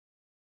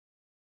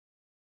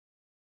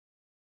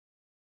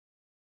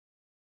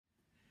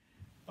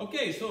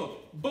Okay, so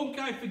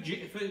Bunkai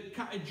for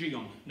kata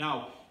Jion.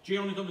 Now,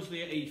 Jion is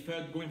obviously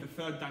going for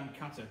third dan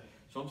kata.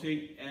 So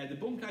obviously the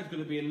Bunkai is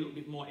going to be a little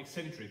bit more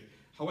eccentric.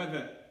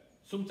 However,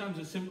 sometimes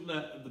the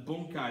simpler the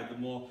Bunkai, the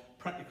more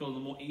practical, the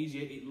more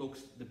easier it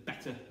looks, the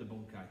better the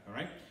Bunkai,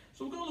 alright?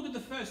 So we're going to look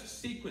at the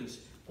first sequence,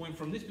 going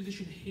from this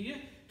position here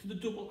to the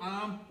double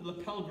arm, the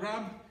lapel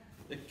grab,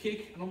 the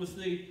kick, and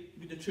obviously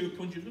with the two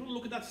punches. We're going to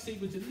look at that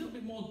sequence in a little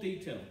bit more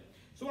detail.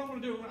 So what I'm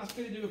going to do, I'm going to ask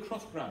you to do a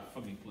cross grab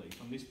for me, please,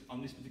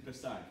 on this particular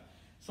side.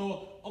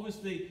 So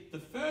obviously the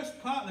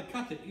first part of the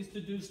kata is to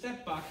do the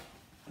step back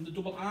and the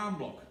double arm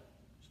block,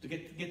 so to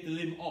get the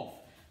limb off.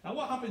 Now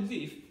what happens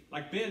if,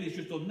 like Bailey's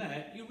just done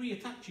there, he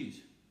reattaches,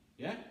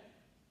 yeah?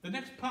 The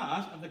next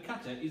part of the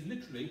kata is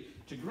literally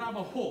to grab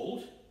a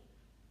hold.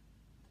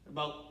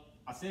 Well,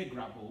 I say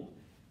grab hold,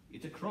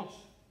 it's a cross.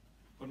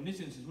 But in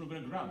this instance, we're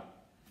going to grab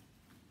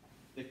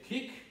the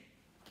kick,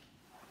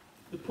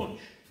 the punch,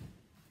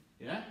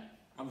 yeah?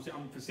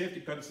 For safety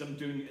purposes, I'm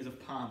doing it as a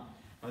palm.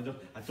 I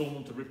don't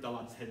want to rip the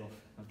lad's head off,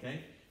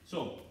 okay?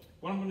 So,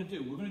 what I'm going to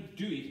do, we're going to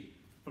do it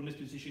from this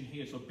position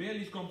here. So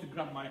Bailey's going to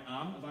grab my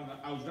arm,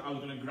 as I was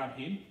going to grab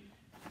him.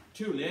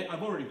 Too late,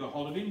 I've already got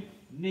hold of him.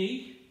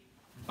 Knee,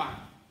 bang.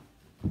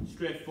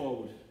 Straight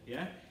forward,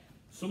 yeah?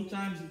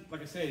 Sometimes,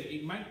 like I said,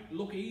 it might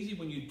look easy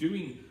when you're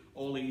doing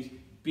all these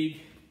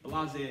big,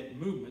 blasé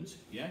movements,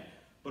 yeah?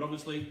 But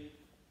obviously,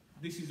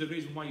 this is the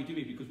reason why you do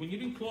it, because when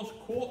you're in close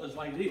quarters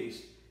like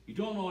this, you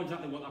don't know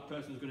exactly what that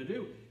person's going to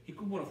do. He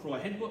could want to throw a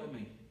headbutt at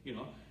me, you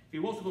know. If he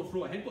wants to go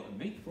throw a headbutt at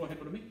me,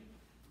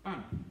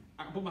 bang.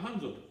 I can put my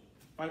hands up.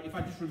 If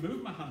I just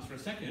remove my hands for a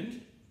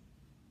second,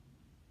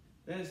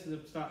 there's the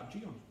start of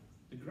Jion,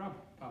 the grab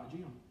part of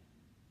Jion.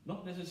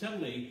 Not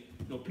necessarily,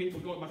 you know,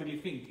 people automatically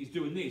think he's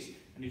doing this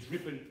and he's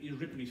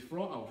ripping his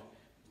throat out.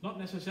 Not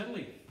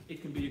necessarily.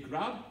 It can be a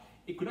grab.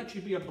 It could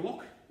actually be a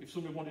block if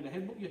somebody wanted to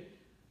headbutt you.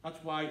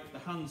 That's why the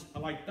hands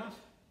are like that.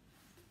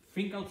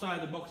 Think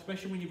outside the box,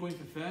 especially when you're going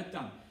for third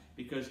dan,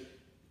 because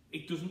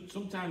it doesn't,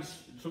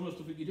 sometimes some of the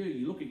stuff that you do,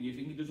 you look at it and you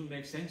think it doesn't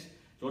make sense.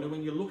 It's only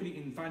when you look at it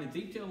in fine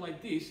detail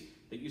like this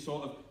that you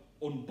sort of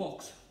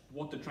unbox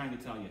what they're trying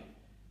to tell you.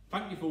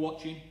 Thank you for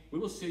watching. We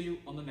will see you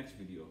on the next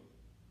video.